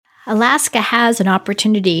Alaska has an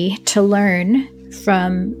opportunity to learn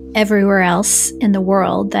from everywhere else in the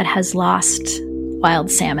world that has lost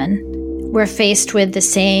wild salmon. We're faced with the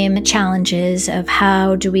same challenges of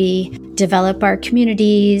how do we develop our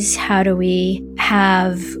communities? How do we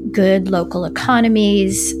have good local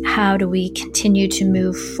economies? How do we continue to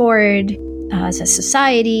move forward as a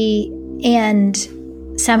society and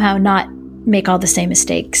somehow not make all the same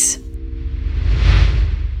mistakes?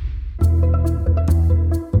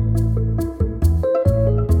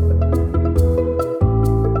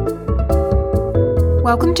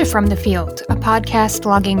 Welcome to From the Field, a podcast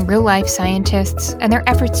logging real-life scientists and their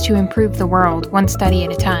efforts to improve the world one study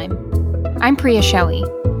at a time. I'm Priya Shelley.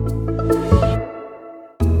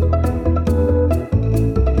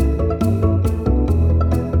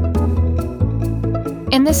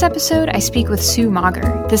 In this episode, I speak with Sue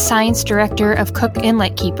Mauger, the science director of Cook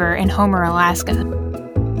Inlet Keeper in Homer, Alaska.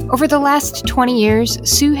 Over the last 20 years,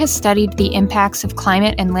 Sue has studied the impacts of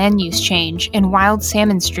climate and land use change in wild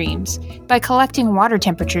salmon streams by collecting water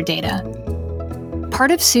temperature data.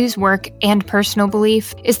 Part of Sue's work and personal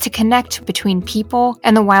belief is to connect between people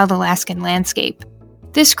and the wild Alaskan landscape.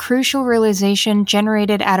 This crucial realization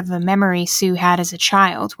generated out of a memory Sue had as a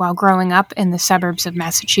child while growing up in the suburbs of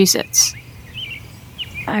Massachusetts.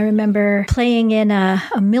 I remember playing in a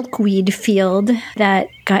milkweed field that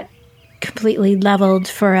got completely leveled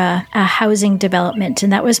for a housing development.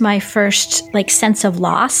 And that was my first sense of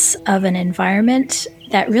loss of an environment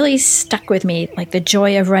that really stuck with me, like the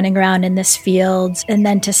joy of running around in this field and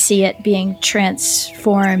then to see it being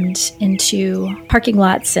transformed into parking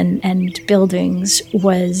lots and buildings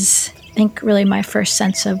was, I think, really my first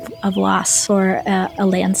sense of loss for a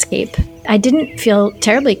landscape. I didn't feel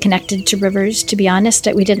terribly connected to rivers, to be honest.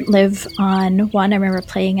 We didn't live on one. I remember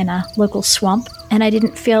playing in a local swamp, and I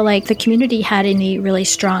didn't feel like the community had any really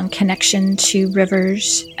strong connection to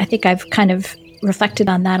rivers. I think I've kind of reflected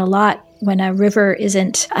on that a lot. When a river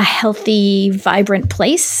isn't a healthy, vibrant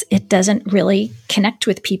place, it doesn't really connect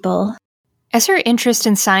with people. As her interest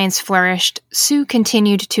in science flourished, Sue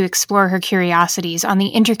continued to explore her curiosities on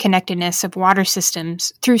the interconnectedness of water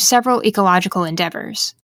systems through several ecological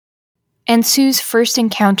endeavors. And Sue's first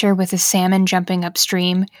encounter with a salmon jumping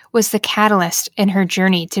upstream was the catalyst in her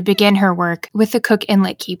journey to begin her work with the Cook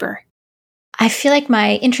Inlet Keeper. I feel like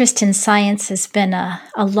my interest in science has been a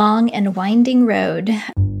long and winding road.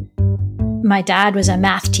 My dad was a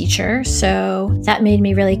math teacher, so that made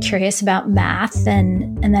me really curious about math.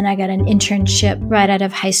 And then I got an internship right out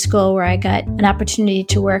of high school where I got an opportunity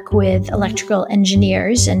to work with electrical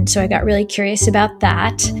engineers. And so I got really curious about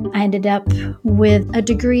that. I ended up with a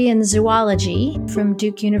degree in zoology from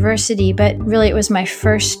Duke University, but really it was my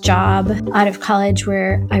first job out of college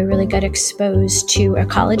where I really got exposed to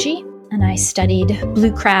ecology. And I studied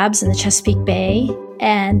blue crabs in the Chesapeake Bay.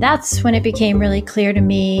 And that's when it became really clear to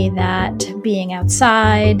me that being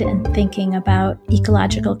outside and thinking about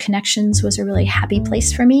ecological connections was a really happy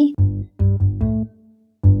place for me.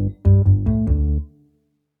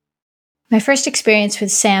 My first experience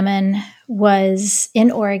with salmon was in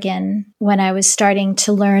Oregon when I was starting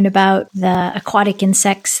to learn about the aquatic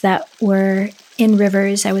insects that were in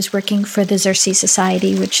rivers. I was working for the Xerces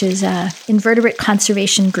Society, which is an invertebrate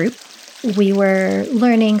conservation group. We were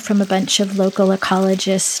learning from a bunch of local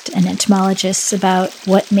ecologists and entomologists about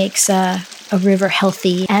what makes a river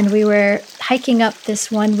healthy. And we were hiking up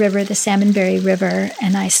this one river, the Salmonberry River,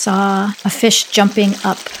 and I saw a fish jumping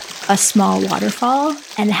up a small waterfall.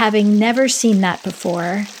 And having never seen that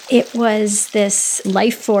before, it was this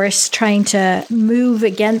life force trying to move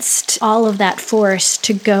against all of that force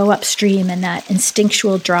to go upstream, and that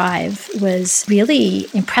instinctual drive was really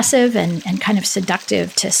impressive and kind of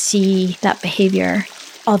seductive to see that behavior.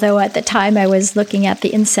 Although at the time I was looking at the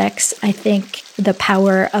insects, I think the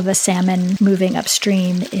power of a salmon moving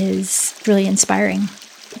upstream is really inspiring.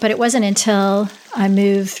 But it wasn't until I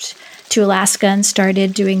moved to Alaska and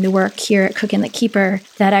started doing the work here at Cook Inlet Keeper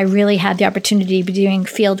that I really had the opportunity to be doing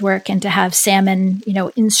field work and to have salmon,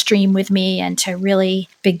 in stream with me and to really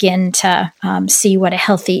begin to see what a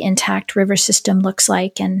healthy, intact river system looks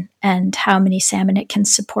like and how many salmon it can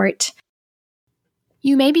support.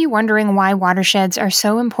 You may be wondering why watersheds are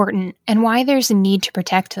so important and why there's a need to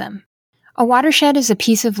protect them. A watershed is a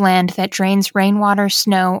piece of land that drains rainwater,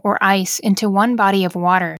 snow, or ice into one body of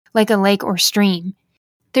water, like a lake or stream.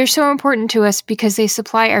 They're so important to us because they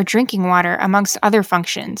supply our drinking water amongst other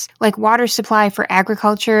functions, like water supply for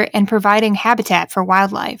agriculture and providing habitat for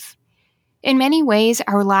wildlife. In many ways,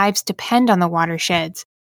 our lives depend on the watersheds,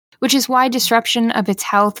 which is why disruption of its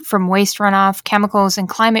health from waste runoff, chemicals, and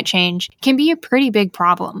climate change can be a pretty big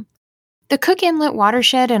problem. The Cook Inlet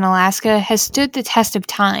watershed in Alaska has stood the test of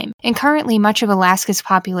time, and currently much of Alaska's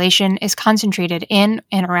population is concentrated in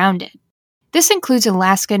and around it. This includes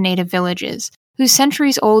Alaska Native villages, whose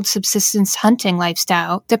centuries-old subsistence hunting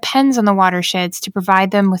lifestyle depends on the watersheds to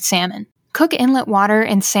provide them with salmon. Cook Inlet water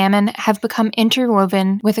and salmon have become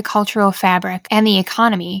interwoven with the cultural fabric and the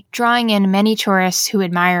economy, drawing in many tourists who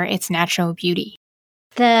admire its natural beauty.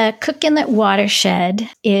 The Cook Inlet watershed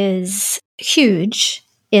is huge.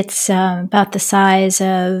 It's about the size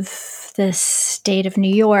of the state of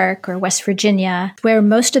New York or West Virginia, where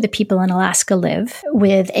most of the people in Alaska live,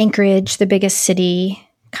 with Anchorage, the biggest city,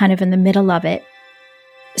 kind of in the middle of it.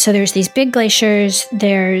 So there's these big glaciers,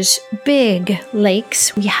 there's big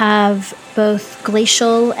lakes. We have both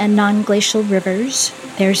glacial and non-glacial rivers.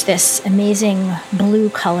 There's this amazing blue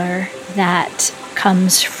color that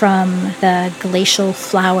comes from the glacial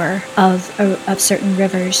flower of certain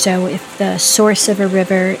rivers. So if the source of a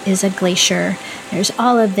river is a glacier, there's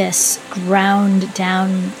all of this ground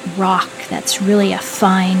down rock that's really a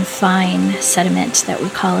fine sediment that we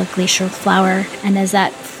call a glacial flower. And as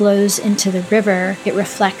that flows into the river, it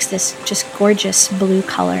reflects this just gorgeous blue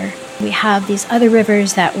color. We have these other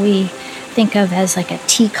rivers that we think of as like a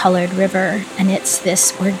tea-colored river, and it's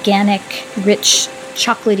this organic, rich,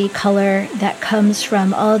 chocolatey color that comes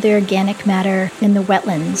from all the organic matter in the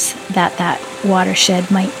wetlands that watershed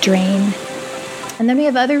might drain. And then we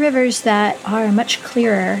have other rivers that are much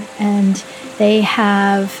clearer, and they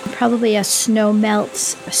have probably a snow melt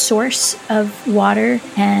source of water,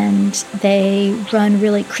 and they run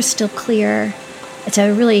really crystal clear. It's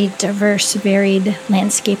a really diverse, varied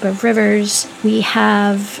landscape of rivers. We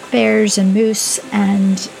have bears and moose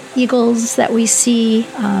and eagles that we see.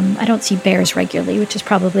 I don't see bears regularly, which is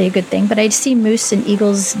probably a good thing, but I see moose and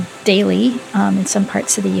eagles daily in some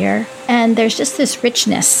parts of the year. And there's just this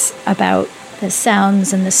richness about the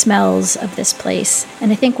sounds and the smells of this place.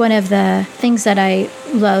 And I think one of the things that I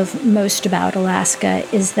love most about Alaska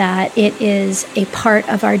is that it is a part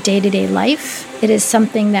of our day-to-day life. It is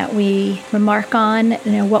something that we remark on,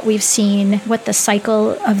 what we've seen, what the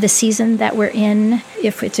cycle of the season that we're in,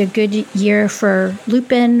 if it's a good year for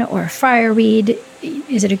lupin or fireweed,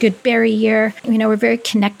 is it a good berry year? We're very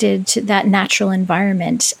connected to that natural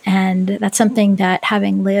environment. And that's something that,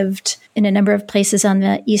 having lived in a number of places on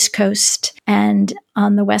the East Coast and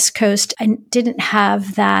on the West Coast, I didn't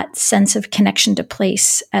have that sense of connection to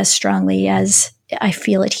place as strongly as I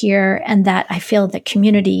feel it here, and that I feel the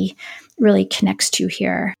community really connects to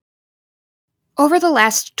here. Over the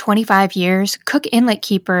last 25 years, Cook Inlet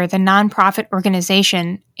Keeper, the nonprofit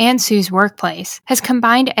organization, and Sue's workplace, has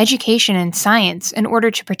combined education and science in order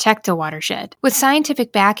to protect the watershed. With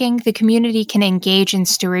scientific backing, the community can engage in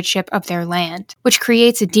stewardship of their land, which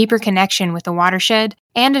creates a deeper connection with the watershed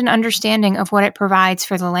and an understanding of what it provides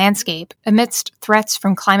for the landscape amidst threats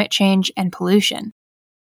from climate change and pollution.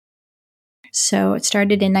 So it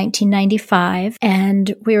started in 1995,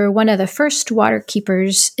 and we were one of the first water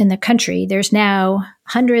keepers in the country. There's now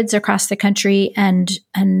hundreds across the country and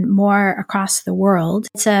more across the world.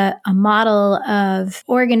 It's a model of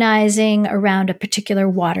organizing around a particular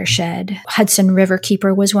watershed. Hudson River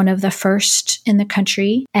Keeper was one of the first in the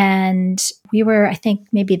country, and we were, I think,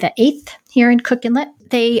 maybe the 8th here in Cook Inlet.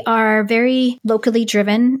 They are very locally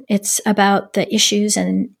driven. It's about the issues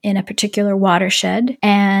in a particular watershed,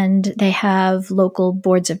 and they have local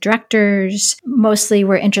boards of directors. Mostly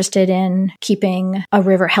we're interested in keeping a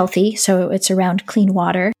river healthy, so it's around clean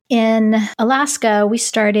water. In Alaska, we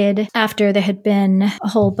started after there had been a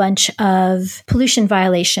whole bunch of pollution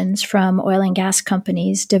violations from oil and gas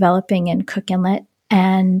companies developing in Cook Inlet.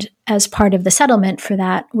 And as part of the settlement for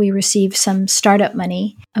that, we received some startup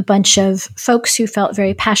money. A bunch of folks who felt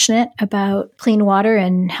very passionate about clean water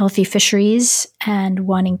and healthy fisheries and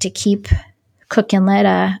wanting to keep Cook Inlet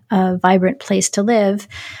a vibrant place to live,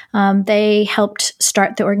 they helped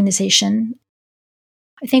start the organization.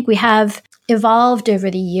 I think we have evolved over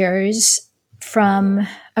the years from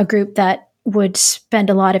a group that would spend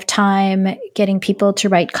a lot of time getting people to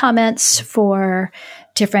write comments for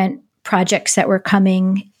different projects that were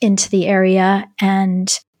coming into the area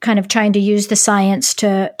and kind of trying to use the science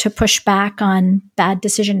to push back on bad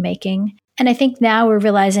decision making. And I think now we're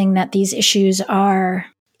realizing that these issues are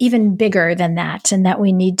even bigger than that, and that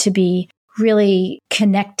we need to be really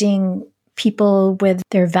connecting people with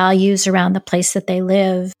their values around the place that they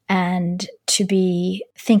live, and to be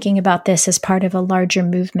thinking about this as part of a larger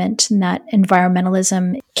movement, and that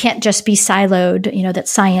environmentalism can't just be siloed, that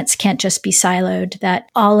science can't just be siloed, that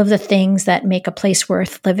all of the things that make a place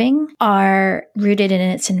worth living are rooted in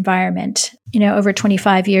its environment. Over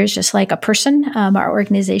 25 years, just like a person, our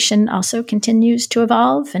organization also continues to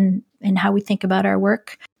evolve and in how we think about our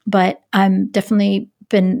work. But I'm definitely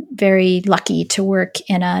been very lucky to work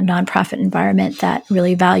in a nonprofit environment that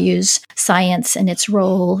really values science and its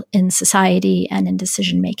role in society and in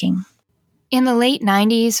decision making. In the late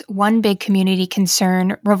 90s, one big community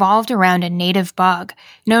concern revolved around a native bug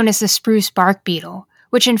known as the spruce bark beetle,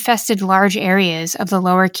 which infested large areas of the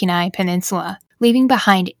Lower Kenai Peninsula, leaving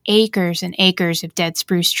behind acres and acres of dead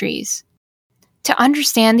spruce trees. To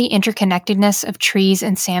understand the interconnectedness of trees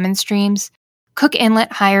and salmon streams, Cook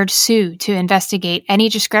Inlet hired Sue to investigate any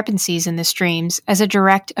discrepancies in the streams as a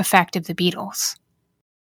direct effect of the beetles.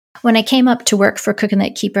 When I came up to work for Cook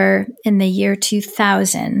Inlet Keeper in the year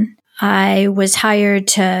 2000, I was hired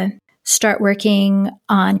to start working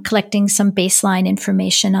on collecting some baseline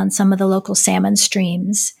information on some of the local salmon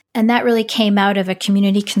streams. And that really came out of a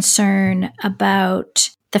community concern about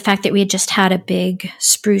the fact that we had just had a big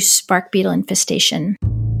spruce bark beetle infestation.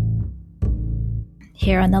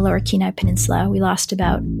 Here on the Lower Kenai Peninsula, we lost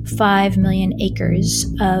about 5 million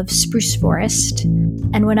acres of spruce forest.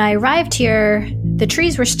 And when I arrived here, the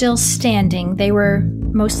trees were still standing. They were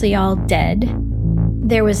mostly all dead.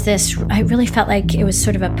 There was this, I really felt like it was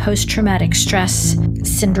sort of a post-traumatic stress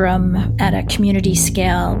syndrome at a community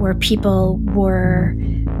scale where people were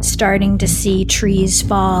starting to see trees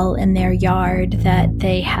fall in their yard that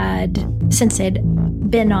they had, since they'd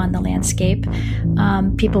been on the landscape.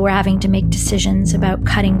 People were having to make decisions about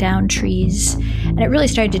cutting down trees. And it really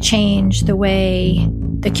started to change the way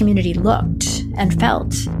the community looked and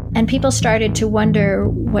felt. And people started to wonder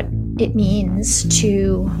what it means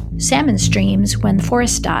to salmon streams when the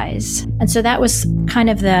forest dies. And so that was kind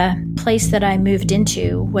of the place that I moved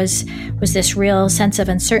into, was this real sense of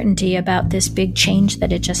uncertainty about this big change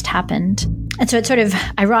that had just happened. And so it's sort of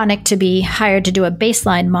ironic to be hired to do a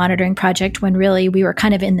baseline monitoring project when really we were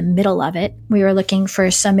kind of in the middle of it. We were looking for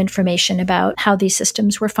some information about how these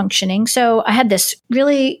systems were functioning. So I had this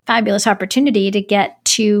really fabulous opportunity to get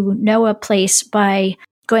to know a place by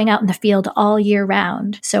going out in the field all year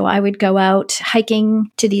round. So I would go out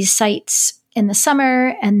hiking to these sites in the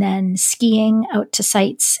summer and then skiing out to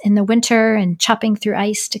sites in the winter and chopping through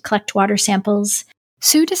ice to collect water samples.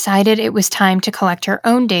 Sue decided it was time to collect her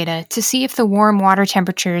own data to see if the warm water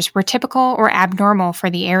temperatures were typical or abnormal for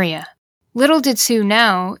the area. Little did Sue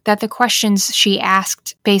know that the questions she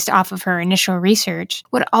asked based off of her initial research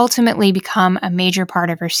would ultimately become a major part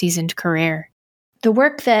of her seasoned career. The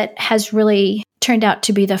work that has really turned out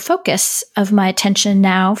to be the focus of my attention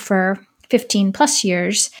now for 15 plus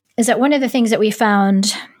years is that one of the things that we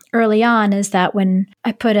found early on is that when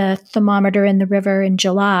I put a thermometer in the river in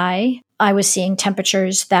July, I was seeing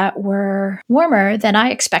temperatures that were warmer than I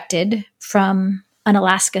expected from an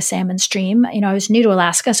Alaska salmon stream. I was new to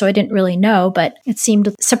Alaska, so I didn't really know, but it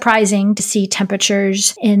seemed surprising to see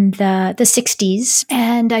temperatures in the 60s.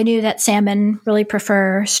 And I knew that salmon really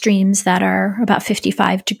prefer streams that are about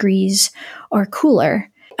 55 degrees or cooler.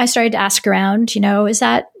 I started to ask around, is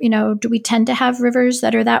that, do we tend to have rivers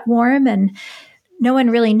that are that warm? And no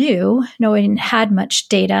one really knew. No one had much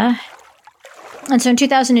data. And so in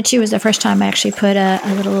 2002 was the first time I actually put a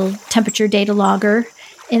little temperature data logger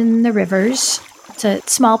in the rivers. It's a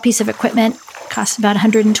small piece of equipment, costs about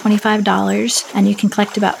 $125, and you can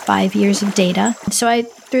collect about 5 years of data. So I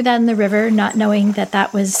threw that in the river, not knowing that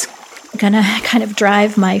that was going to kind of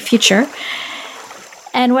drive my future.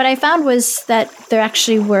 And what I found was that there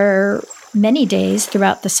actually were many days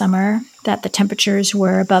throughout the summer that the temperatures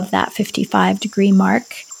were above that 55-degree mark.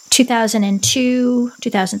 2002,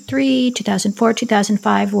 2003, 2004,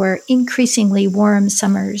 2005 were increasingly warm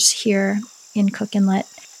summers here in Cook Inlet.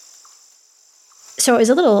 So it was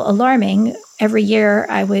a little alarming. Every year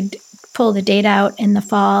I would pull the data out in the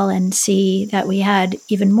fall and see that we had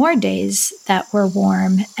even more days that were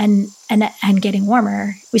warm and getting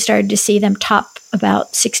warmer. We started to see them top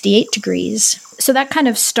about 68 degrees. So that kind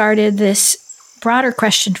of started this broader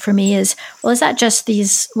question for me is that just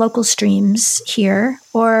these local streams here,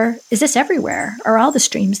 or is this everywhere? Are all the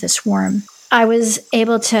streams this warm? I was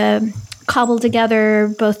able to cobble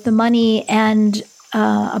together both the money and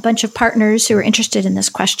a bunch of partners who were interested in this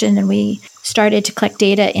question, and we started to collect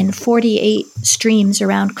data in 48 streams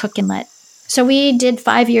around Cook Inlet. So we did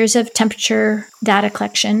 5 years of temperature data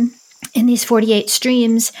collection in these 48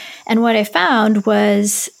 streams, and what I found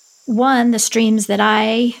was, one, the streams that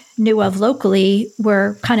I knew of locally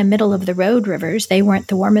were kind of middle-of-the-road rivers. They weren't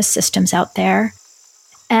the warmest systems out there.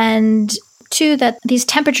 And two, that these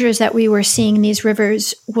temperatures that we were seeing in these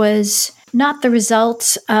rivers was not the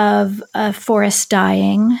result of a forest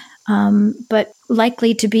dying, but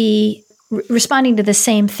likely to be responding to the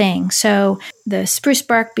same thing. So the spruce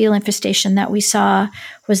bark beetle infestation that we saw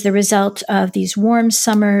was the result of these warm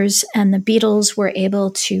summers, and the beetles were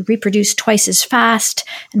able to reproduce twice as fast.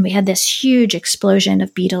 And we had this huge explosion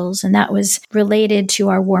of beetles, and that was related to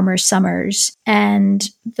our warmer summers. And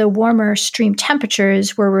the warmer stream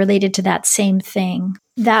temperatures were related to that same thing.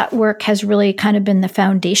 That work has really kind of been the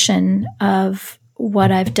foundation of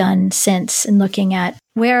what I've done since, in looking at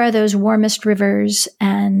where are those warmest rivers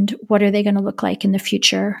and what are they going to look like in the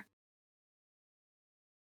future.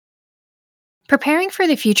 Preparing for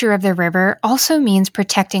the future of the river also means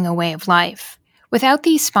protecting a way of life. Without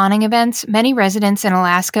these spawning events, many residents in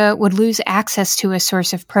Alaska would lose access to a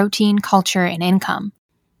source of protein, culture, and income.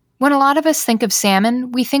 When a lot of us think of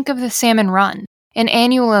salmon, we think of the Salmon Run, an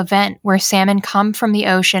annual event where salmon come from the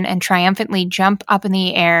ocean and triumphantly jump up in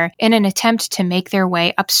the air in an attempt to make their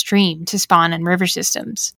way upstream to spawn in river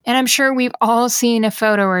systems. And I'm sure we've all seen a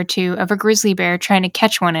photo or two of a grizzly bear trying to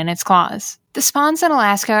catch one in its claws. The spawns in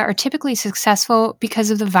Alaska are typically successful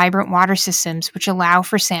because of the vibrant water systems which allow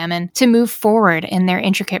for salmon to move forward in their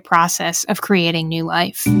intricate process of creating new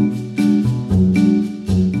life.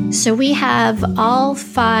 So we have all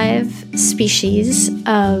 5 species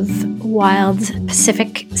of wild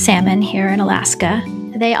Pacific salmon here in Alaska.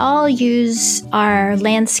 They all use our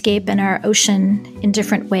landscape and our ocean in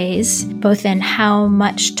different ways, both in how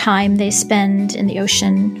much time they spend in the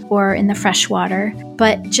ocean or in the freshwater.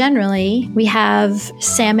 But generally, we have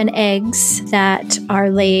salmon eggs that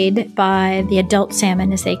are laid by the adult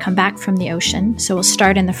salmon as they come back from the ocean. So we'll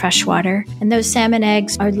start in the freshwater. And those salmon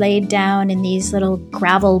eggs are laid down in these little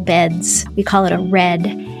gravel beds. We call it a redd.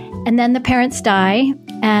 And then the parents die,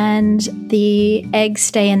 and the eggs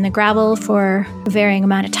stay in the gravel for a varying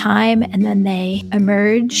amount of time, and then they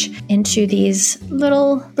emerge into these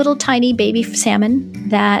little tiny baby salmon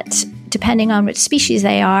that, depending on which species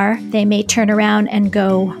they are, they may turn around and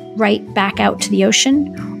go right back out to the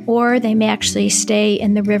ocean, or they may actually stay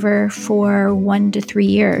in the river for 1 to 3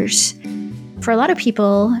 years. For a lot of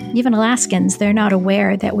people, even Alaskans, they're not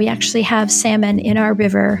aware that we actually have salmon in our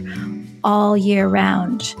river all year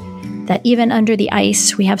round. That even under the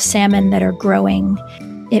ice, we have salmon that are growing.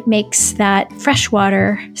 It makes that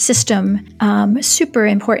freshwater system super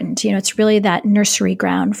important. It's really that nursery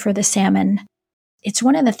ground for the salmon. It's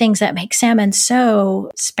one of the things that makes salmon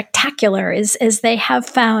so spectacular is they have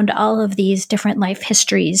found all of these different life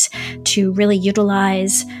histories to really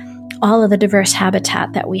utilize all of the diverse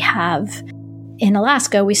habitat that we have. In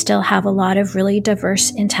Alaska, we still have a lot of really diverse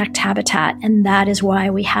intact habitat, and that is why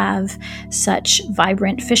we have such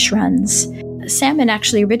vibrant fish runs. Salmon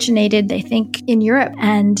actually originated, they think, in Europe,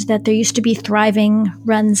 and that there used to be thriving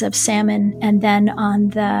runs of salmon. And then on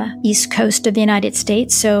the east coast of the United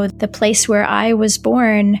States, so the place where I was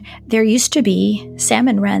born, there used to be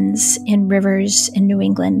salmon runs in rivers in New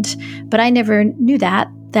England. But I never knew that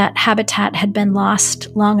habitat had been lost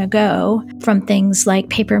long ago from things like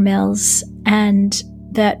paper mills, and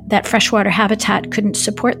that freshwater habitat couldn't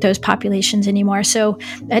support those populations anymore. So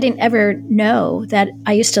I didn't ever know that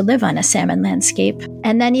I used to live on a salmon landscape.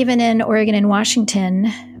 And then even in Oregon and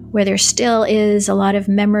Washington, where there still is a lot of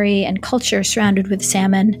memory and culture surrounded with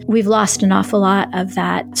salmon, we've lost an awful lot of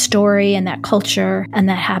that story and that culture and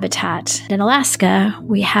that habitat. In Alaska,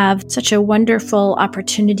 we have such a wonderful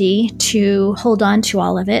opportunity to hold on to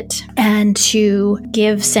all of it and to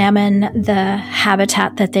give salmon the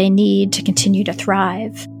habitat that they need to continue to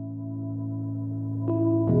thrive.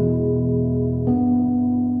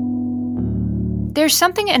 There's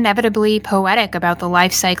something inevitably poetic about the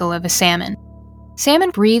life cycle of a salmon.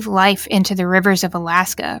 Salmon breathe life into the rivers of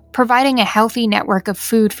Alaska, providing a healthy network of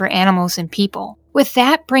food for animals and people. With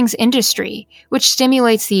that brings industry, which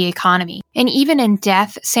stimulates the economy. And even in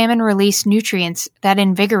death, salmon release nutrients that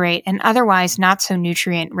invigorate an otherwise not so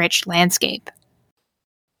nutrient-rich landscape.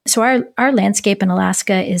 So our landscape in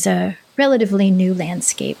Alaska is a relatively new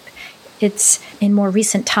landscape. It's in more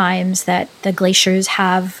recent times that the glaciers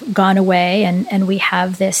have gone away and we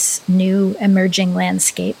have this new emerging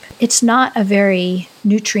landscape. It's not a very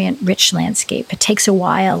nutrient-rich landscape. It takes a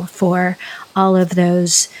while for all of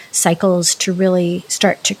those cycles to really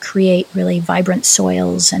start to create really vibrant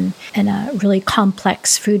soils and a really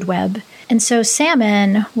complex food web. And so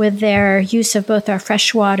salmon, with their use of both our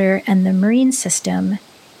freshwater and the marine system,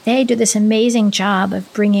 they do this amazing job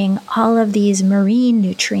of bringing all of these marine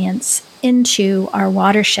nutrients into our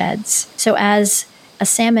watersheds. So as a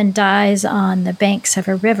salmon dies on the banks of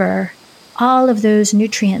a river, all of those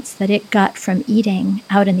nutrients that it got from eating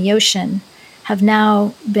out in the ocean have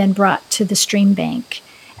now been brought to the stream bank.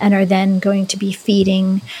 and are then going to be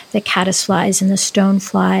feeding the caddisflies and the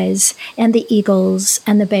stoneflies and the eagles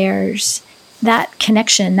and the bears. That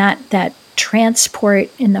connection, that transport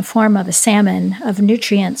in the form of a salmon of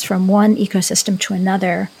nutrients from one ecosystem to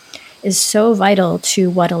another is so vital to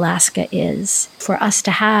what Alaska is. For us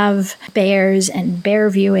to have bears and bear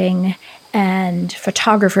viewing and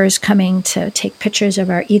photographers coming to take pictures of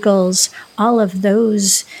our eagles, all of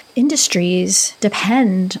those industries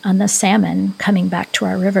depend on the salmon coming back to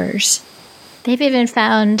our rivers. They've even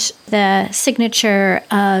found the signature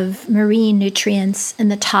of marine nutrients in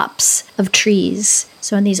the tops of trees.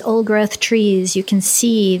 So in these old growth trees, you can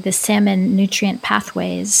see the salmon nutrient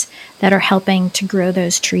pathways that are helping to grow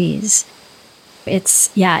those trees.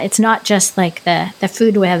 It's not just like the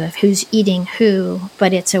food web of who's eating who,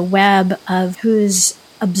 but it's a web of who's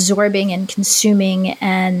absorbing and consuming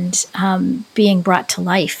and being brought to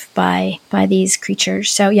life by these creatures.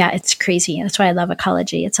 So yeah, it's crazy. That's why I love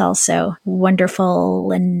ecology. It's also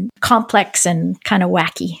wonderful and complex and kind of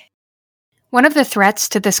wacky. One of the threats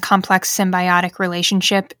to this complex symbiotic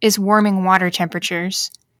relationship is warming water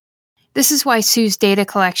temperatures. This is why Sue's data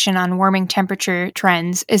collection on warming temperature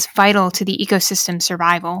trends is vital to the ecosystem's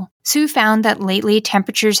survival. Sue found that lately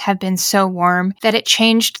temperatures have been so warm that it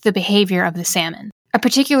changed the behavior of the salmon. A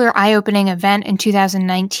particular eye-opening event in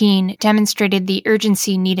 2019 demonstrated the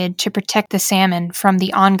urgency needed to protect the salmon from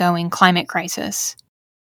the ongoing climate crisis.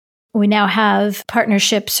 We now have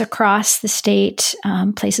partnerships across the state,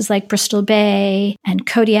 places like Bristol Bay and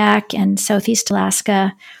Kodiak and Southeast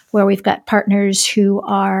Alaska, where we've got partners who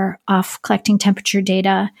are off collecting temperature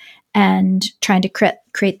data and trying to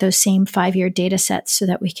create those same 5-year data sets so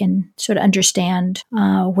that we can sort of understand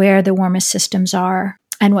where the warmest systems are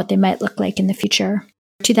and what they might look like in the future.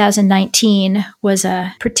 2019 was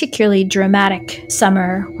a particularly dramatic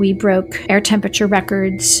summer. We broke air temperature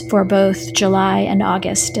records for both July and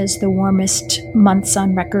August as the warmest months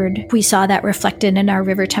on record. We saw that reflected in our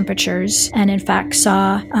river temperatures and in fact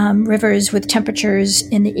saw rivers with temperatures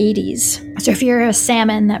in the 80s. So if you're a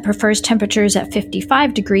salmon that prefers temperatures at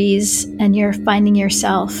 55 degrees and you're finding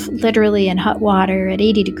yourself literally in hot water at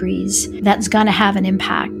 80 degrees, that's going to have an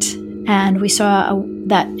impact. And we saw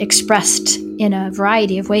that expressed in a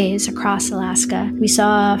variety of ways across Alaska. We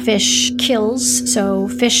saw fish kills, so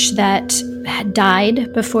fish that had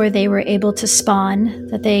died before they were able to spawn,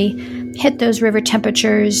 that they hit those river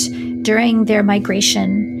temperatures during their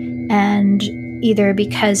migration, and either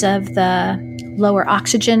because of the lower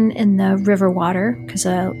oxygen in the river water, because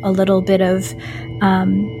a little bit of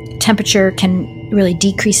temperature can really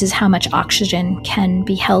decreases how much oxygen can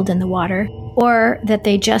be held in the water, or that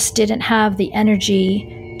they just didn't have the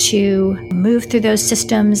energy to move through those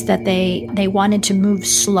systems, that they wanted to move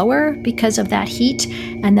slower because of that heat,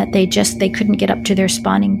 and that they couldn't get up to their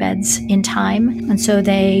spawning beds in time. And so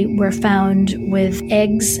they were found with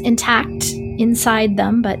eggs intact inside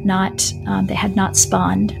them, but they had not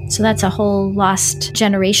spawned. So that's a whole lost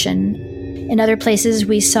generation. In other places,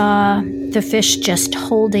 we saw the fish just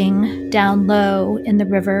holding down low in the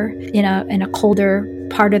river in a colder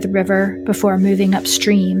part of the river before moving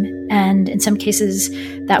upstream. And in some cases,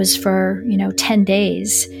 that was for 10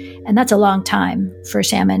 days. And that's a long time for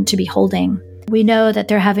salmon to be holding. We know that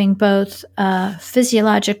they're having both a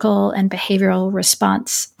physiological and behavioral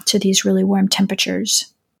response to these really warm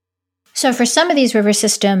temperatures. So for some of these river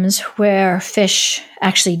systems where fish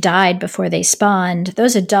actually died before they spawned,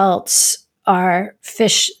 those adults are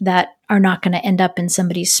fish that are not going to end up in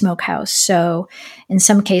somebody's smokehouse. So in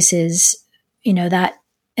some cases,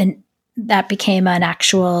 that became an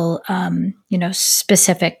actual,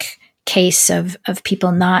 specific case of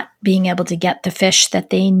people not being able to get the fish that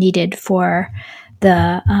they needed for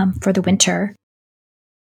the winter.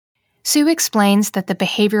 Sue explains that the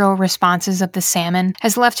behavioral responses of the salmon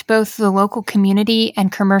has left both the local community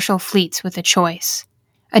and commercial fleets with a choice: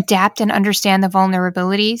 adapt and understand the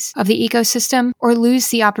vulnerabilities of the ecosystem, or lose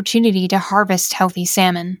the opportunity to harvest healthy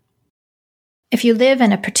salmon. If you live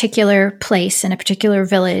in a particular place, in a particular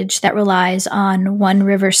village that relies on one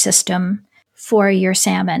river system for your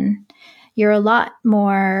salmon, you're a lot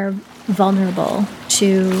more vulnerable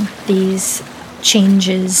to these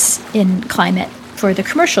changes in climate. For the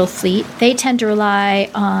commercial fleet, they tend to rely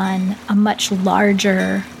on a much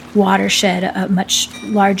larger watershed, a much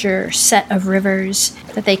larger set of rivers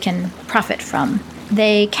that they can profit from.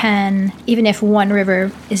 They can, even if one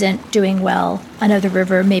river isn't doing well, another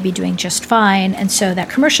river may be doing just fine. And so that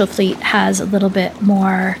commercial fleet has a little bit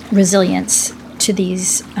more resilience to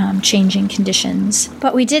these changing conditions.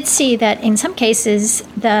 But we did see that in some cases,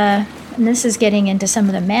 the and this is getting into some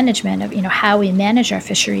of the management of, how we manage our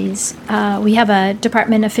fisheries. We have a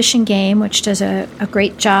Department of Fish and Game, which does a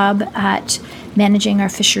great job at managing our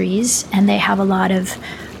fisheries, and they have a lot of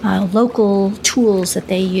local tools that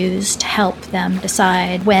they use to help them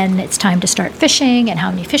decide when it's time to start fishing and how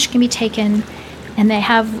many fish can be taken. And they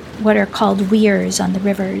have what are called weirs on the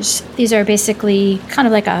rivers. These are basically kind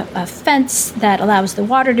of like a fence that allows the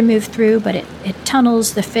water to move through, but it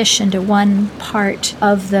tunnels the fish into one part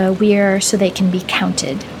of the weir so they can be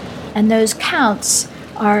counted. And those counts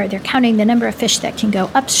they're counting the number of fish that can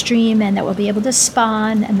go upstream and that will be able to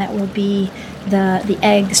spawn, and that will be the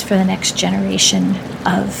eggs for the next generation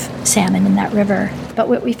of salmon in that river. But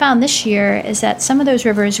what we found this year is that some of those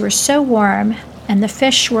rivers were so warm and the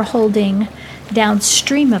fish were holding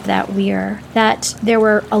downstream of that weir that there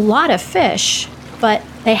were a lot of fish, but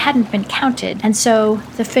they hadn't been counted. And so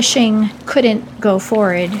the fishing couldn't go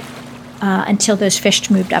forward until those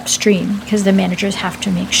fish moved upstream, because the managers have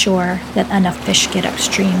to make sure that enough fish get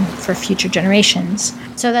upstream for future generations.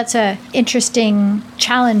 So that's an interesting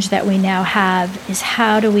challenge that we now have, is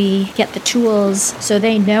how do we get the tools so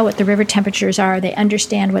they know what the river temperatures are, they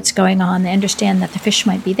understand what's going on, they understand that the fish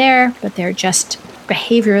might be there, but they're just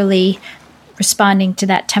behaviorally responding to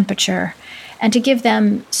that temperature, and to give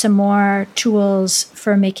them some more tools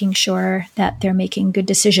for making sure that they're making good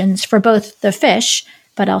decisions for both the fish,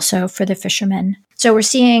 but also for the fishermen. So we're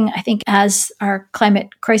seeing, I think, as our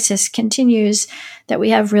climate crisis continues, that we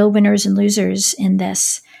have real winners and losers in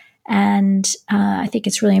this. And I think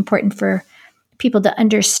it's really important for people to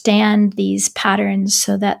understand these patterns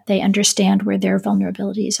so that they understand where their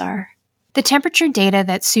vulnerabilities are. The temperature data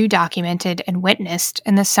that Sue documented and witnessed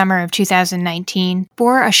in the summer of 2019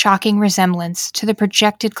 bore a shocking resemblance to the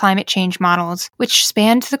projected climate change models, which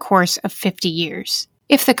spanned the course of 50 years.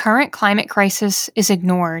 If the current climate crisis is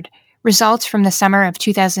ignored, results from the summer of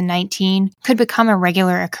 2019 could become a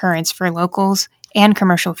regular occurrence for locals and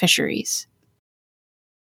commercial fisheries.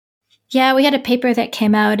 Yeah, we had a paper that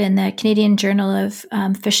came out in the Canadian Journal of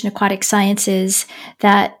Fish and Aquatic Sciences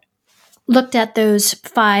that looked at those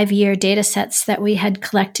 5-year data sets that we had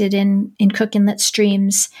collected in Cook Inlet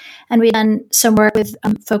streams. And we'd done some work with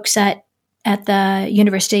folks at the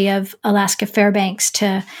University of Alaska Fairbanks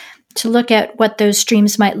to look at what those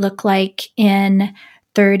streams might look like in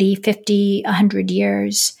 30, 50, 100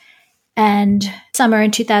 years. And summer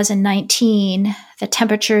in 2019, the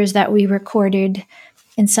temperatures that we recorded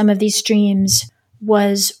in some of these streams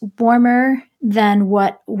was warmer than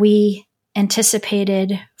what we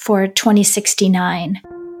anticipated for 2069.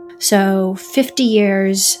 So 50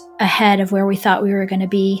 years ahead of where we thought we were going to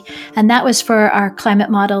be. And that was for our climate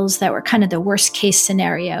models that were kind of the worst case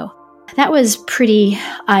scenario. That was pretty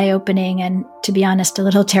eye-opening and, to be honest, a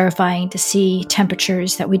little terrifying to see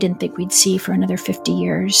temperatures that we didn't think we'd see for another 50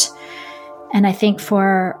 years. And I think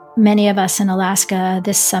for many of us in Alaska,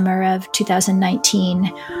 this summer of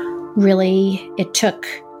 2019, really it took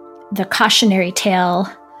the cautionary tale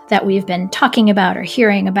that we've been talking about or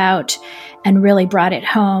hearing about and really brought it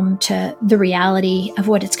home to the reality of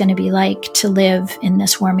what it's going to be like to live in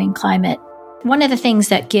this warming climate. One of the things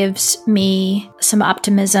that gives me some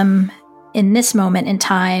optimism in this moment in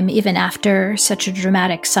time, even after such a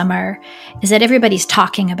dramatic summer, is that everybody's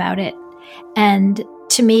talking about it. And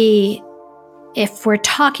to me, if we're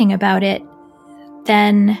talking about it,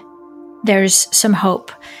 then there's some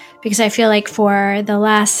hope. Because I feel like for the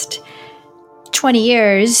last 20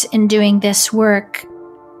 years in doing this work,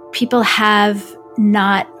 people have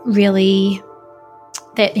not really,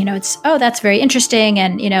 that, it's, oh, that's very interesting.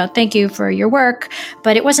 And, thank you for your work.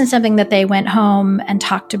 But it wasn't something that they went home and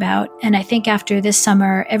talked about. And I think after this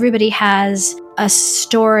summer, everybody has a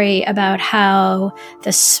story about how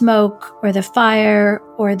the smoke or the fire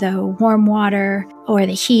or the warm water or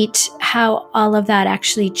the heat, how all of that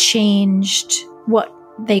actually changed what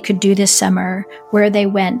they could do this summer, where they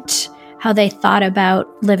went, how they thought about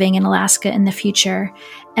living in Alaska in the future.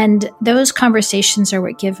 And those conversations are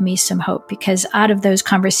what give me some hope, because out of those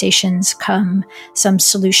conversations come some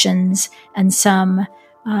solutions and some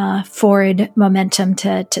forward momentum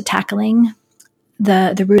to tackling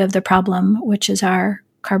the root of the problem, which is our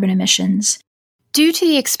carbon emissions. Due to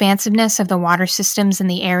the expansiveness of the water systems in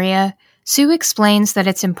the area, Sue explains that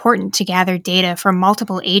it's important to gather data from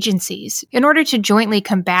multiple agencies in order to jointly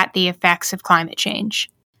combat the effects of climate change.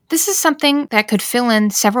 This is something that could fill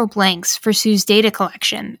in several blanks for Sue's data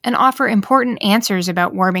collection and offer important answers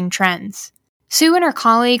about warming trends. Sue and her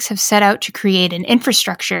colleagues have set out to create an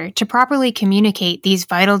infrastructure to properly communicate these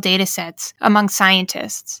vital data sets among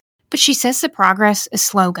scientists, but she says the progress is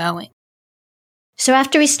slow going. So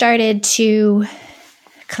after we started to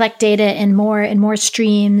collect data in more and more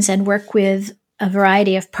streams and work with a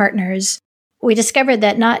variety of partners, we discovered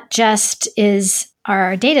that not just is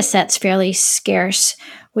our data sets fairly scarce,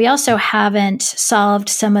 we also haven't solved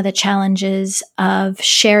some of the challenges of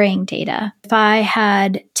sharing data. If I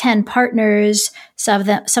had 10 partners,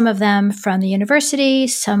 some of them from the university,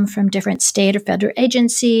 some from different state or federal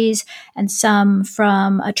agencies, and some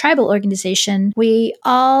from a tribal organization, we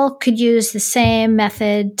all could use the same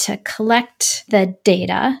method to collect the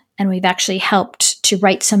data. And we've actually helped to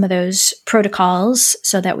write some of those protocols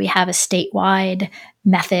so that we have a statewide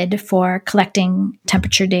method for collecting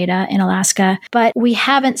temperature data in Alaska. But we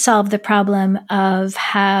haven't solved the problem of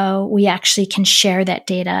how we actually can share that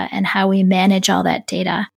data and how we manage all that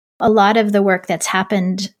data. A lot of the work that's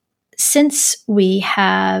happened since we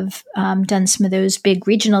have done some of those big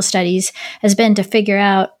regional studies has been to figure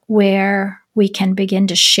out where we can begin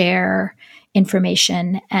to share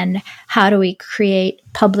information and how do we create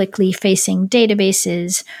publicly facing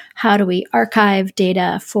databases? How do we archive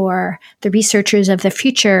data for the researchers of the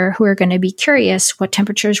future who are going to be curious what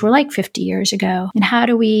temperatures were like 50 years ago? And how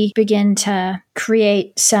do we begin to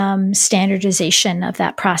create some standardization of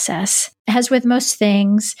that process? As with most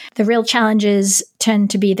things, the real challenges tend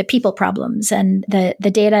to be the people problems, and the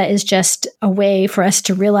data is just a way for us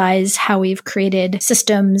to realize how we've created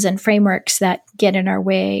systems and frameworks that get in our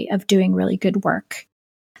way of doing really good work.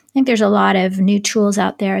 I think there's a lot of new tools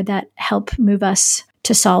out there that help move us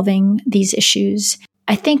to solving these issues.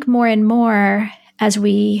 I think more and more, as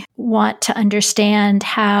we want to understand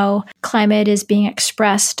how climate is being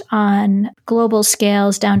expressed on global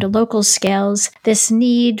scales down to local scales, this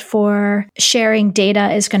need for sharing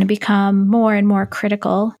data is going to become more and more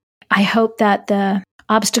critical. I hope that the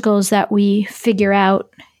obstacles that we figure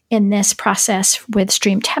out in this process with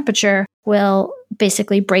stream temperature will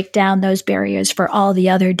basically break down those barriers for all the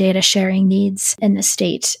other data sharing needs in the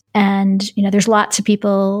state. And, there's lots of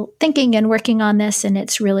people thinking and working on this. And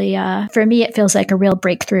it's really, for me, it feels like a real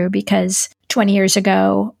breakthrough because 20 years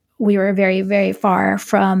ago, we were very, very far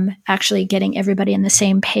from actually getting everybody on the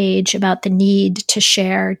same page about the need to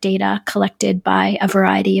share data collected by a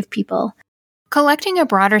variety of people. Collecting a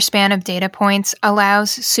broader span of data points allows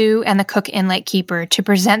Sue and the Cook Inlet Keeper to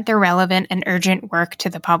present their relevant and urgent work to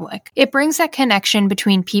the public. It brings that connection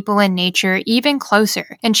between people and nature even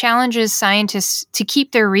closer and challenges scientists to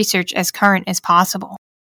keep their research as current as possible.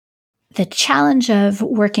 The challenge of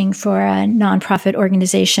working for a nonprofit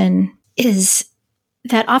organization is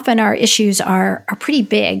that often our issues are pretty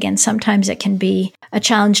big, and sometimes it can be a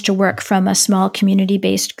challenge to work from a small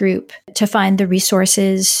community-based group to find the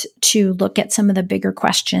resources to look at some of the bigger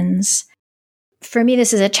questions. For me,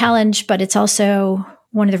 this is a challenge, but it's also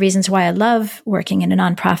one of the reasons why I love working in a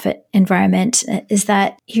nonprofit environment is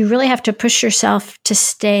that you really have to push yourself to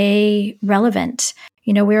stay relevant.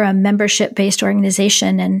 We're a membership-based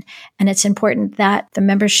organization, and it's important that the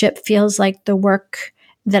membership feels like the work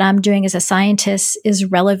that I'm doing as a scientist is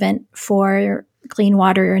relevant for clean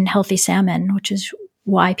water and healthy salmon, which is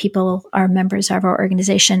why people are members of our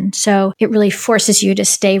organization. So it really forces you to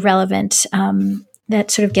stay relevant.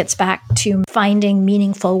 That sort of gets back to finding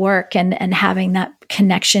meaningful work and having that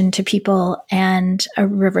connection to people and a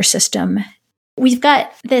river system. We've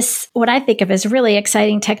got this, what I think of as really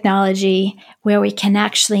exciting technology where we can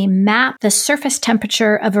actually map the surface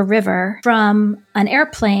temperature of a river from an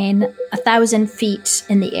airplane 1,000 feet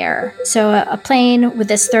in the air. So a plane with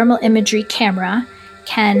this thermal imagery camera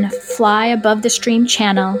can fly above the stream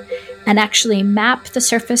channel and actually map the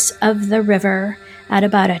surface of the river at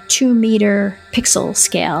about a 2-meter pixel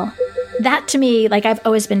scale. That to me, I've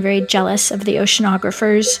always been very jealous of the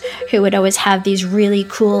oceanographers who would always have these really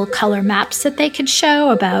cool color maps that they could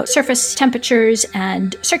show about surface temperatures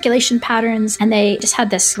and circulation patterns. And they just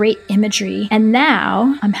had this great imagery. And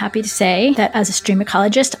now I'm happy to say that as a stream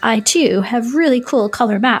ecologist, I too have really cool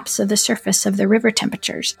color maps of the surface of the river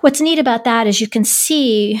temperatures. What's neat about that is you can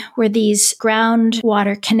see where these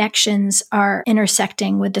groundwater connections are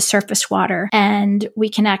intersecting with the surface water. And we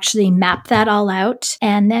can actually map that all out.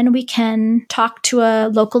 And then we can talk to a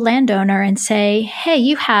local landowner and say, hey,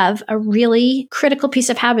 you have a really critical piece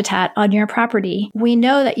of habitat on your property. We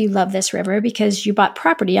know that you love this river because you bought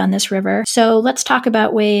property on this river. So let's talk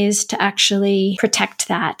about ways to actually protect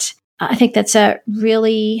that. I think that's a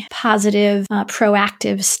really positive,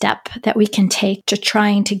 proactive step that we can take to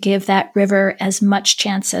trying to give that river as much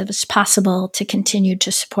chance as possible to continue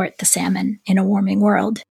to support the salmon in a warming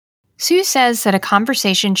world. Sue says that a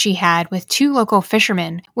conversation she had with 2 local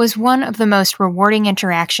fishermen was one of the most rewarding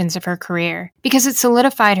interactions of her career because it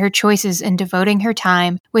solidified her choices in devoting her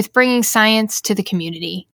time with bringing science to the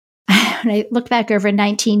community. when I look back over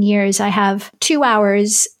 19 years, I have 2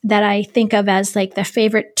 hours that I think of as like the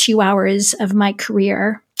favorite 2 hours of my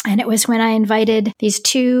career. And it was when I invited these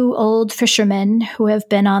 2 old fishermen who have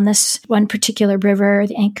been on this one particular river,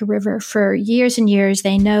 the Anchor River, for years and years.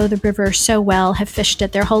 They know the river so well, have fished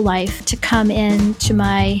it their whole life, to come in to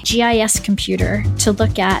my GIS computer to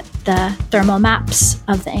look at the thermal maps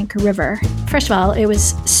of the Anchor River. First of all, it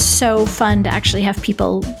was so fun to actually have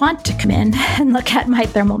people want to come in and look at my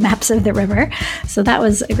thermal maps of the river. So that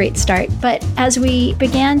was a great start. But as we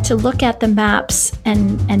began to look at the maps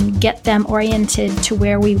and get them oriented to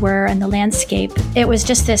where we were in the landscape, it was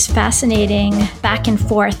just this fascinating back and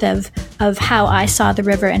forth of how I saw the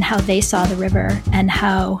river and how they saw the river, and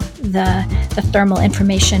how the thermal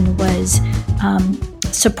information was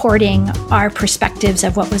supporting our perspectives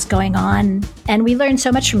of what was going on. And we learned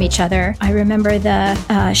so much from each other. I remember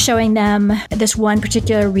showing them this one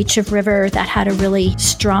particular reach of river that had a really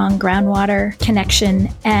strong groundwater connection.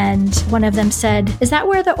 And one of them said, "Is that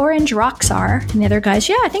where the orange rocks are?" And the other guys,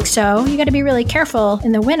 "Yeah, I think so. You got to be really careful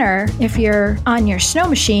in the winter if you're on your snow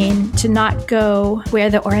machine to not go where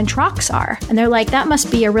the orange rocks are." And they're like, "That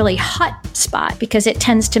must be a really hot spot because it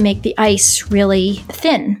tends to make the ice really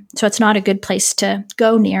thin. So it's not a good place to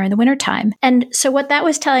go near in the wintertime." And so what that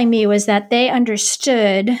was telling me was that they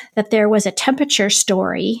understood that there was a temperature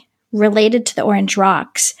story related to the orange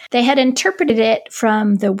rocks. They had interpreted it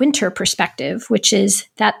from the winter perspective, which is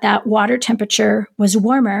that water temperature was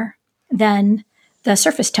warmer than the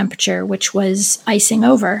surface temperature, which was icing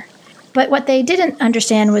over. But what they didn't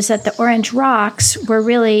understand was that the orange rocks were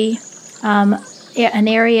really an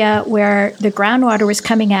area where the groundwater was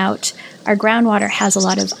coming out. Our groundwater has a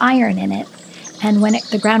lot of iron in it. And when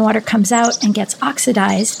the groundwater comes out and gets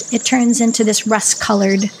oxidized, it turns into this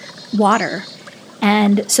rust-colored water.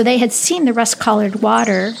 And so they had seen the rust-colored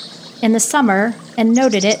water in the summer and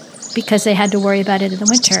noted it because they had to worry about it in the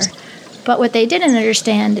winter. But what they didn't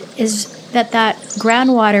understand is that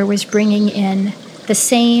groundwater was bringing in the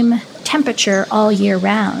same temperature all year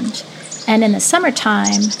round. And in the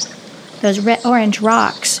summertime, those orange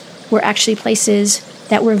rocks were actually places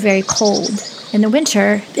that were very cold. In the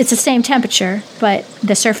winter, it's the same temperature, but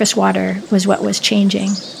the surface water was what was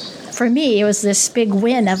changing. For me, it was this big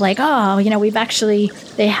win of like,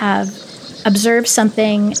 they have observed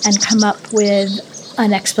something and come up with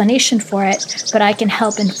an explanation for it, but I can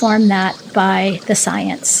help inform that by the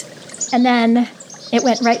science. And then it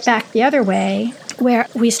went right back the other way, where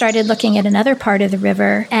we started looking at another part of the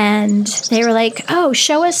river, and they were like, "Oh,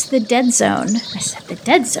 show us the dead zone." I said, "The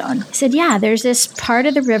dead zone?" I said, "Yeah, there's this part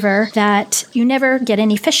of the river that you never get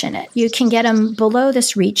any fish in it. You can get them below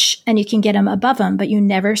this reach and you can get them above them, but you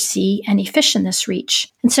never see any fish in this reach."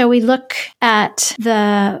 And so we look at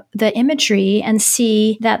the imagery and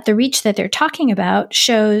see that the reach that they're talking about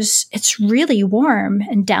shows it's really warm,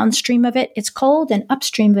 and downstream of it, it's cold, and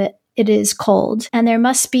upstream of it, it is cold. And there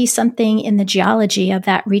must be something in the geology of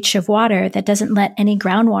that reach of water that doesn't let any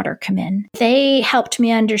groundwater come in. They helped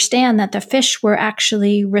me understand that the fish were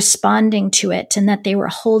actually responding to it, and that they were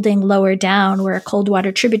holding lower down where a cold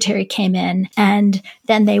water tributary came in. And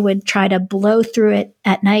then they would try to blow through it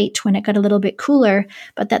at night when it got a little bit cooler,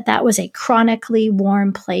 but that was a chronically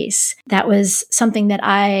warm place. That was something that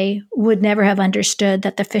I would never have understood,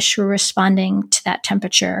 that the fish were responding to that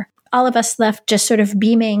temperature. All of us left just sort of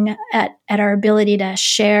beaming at our ability to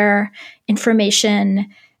share information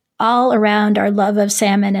all around our love of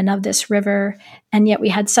salmon and of this river. And yet we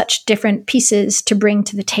had such different pieces to bring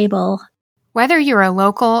to the table. Whether you're a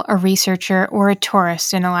local, a researcher, or a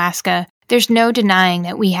tourist in Alaska, there's no denying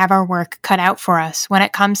that we have our work cut out for us when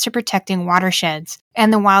it comes to protecting watersheds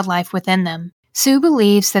and the wildlife within them. Sue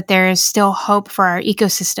believes that there is still hope for our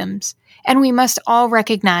ecosystems, and we must all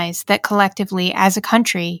recognize that collectively as a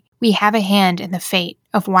country, we have a hand in the fate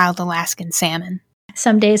of wild Alaskan salmon.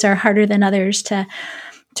 Some days are harder than others to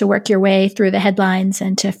work your way through the headlines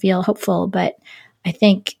and to feel hopeful. But I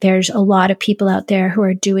think there's a lot of people out there who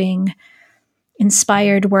are doing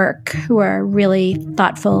inspired work, who are really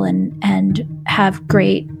thoughtful and have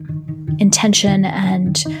great intention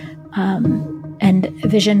and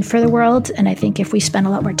vision for the world. And I think if we spend a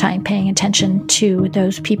lot more time paying attention to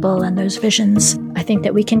those people and those visions, I think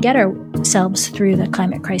that we can get ourselves through the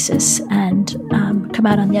climate crisis and come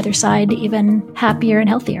out on the other side even happier and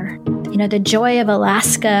healthier. You know, the joy of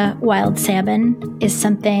Alaska wild salmon is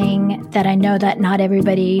something that I know that not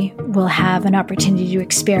everybody will have an opportunity to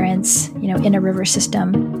experience, in a river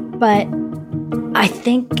system. But I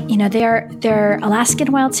think, they're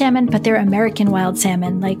Alaskan wild salmon, but they're American wild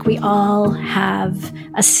salmon. Like, we all have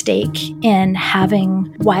a stake in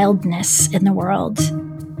having wildness in the world.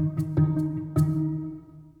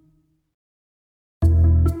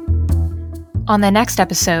 on the next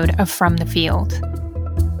episode of From the Field.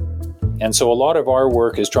 And so a lot of our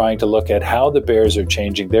work is trying to look at how the bears are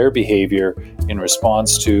changing their behavior in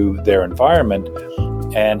response to their environment,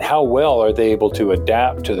 and how well are they able to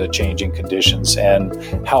adapt to the changing conditions, and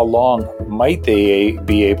how long might they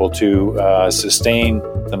be able to sustain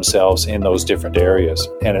themselves in those different areas.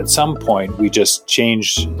 And at some point, we just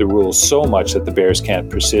changed the rules so much that the bears can't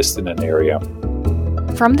persist in an area.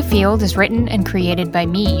 From the Field is written and created by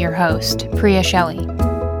me, your host, Priya Shelley.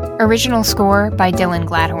 Original score by Dylan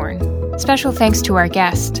Gladhorn. Special thanks to our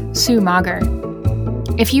guest, Sue Mager.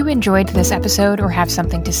 If you enjoyed this episode or have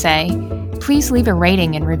something to say, please leave a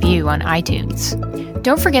rating and review on iTunes.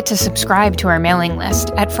 Don't forget to subscribe to our mailing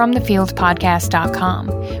list at FromTheFieldPodcast.com,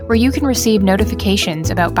 where you can receive notifications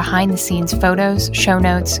about behind-the-scenes photos, show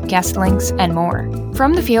notes, guest links, and more.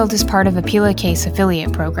 From the Field is part of a Pillowcase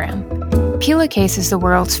affiliate program. Pillowcase is the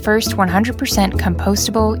world's first 100%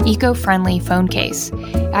 compostable, eco-friendly phone case.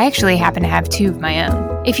 I actually happen to have 2 of my own.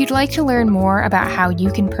 If you'd like to learn more about how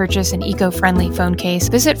you can purchase an eco-friendly phone case,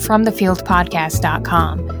 visit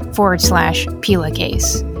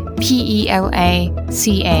FromTheFieldPodcast.com/Pillowcase.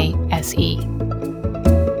 Pelacase.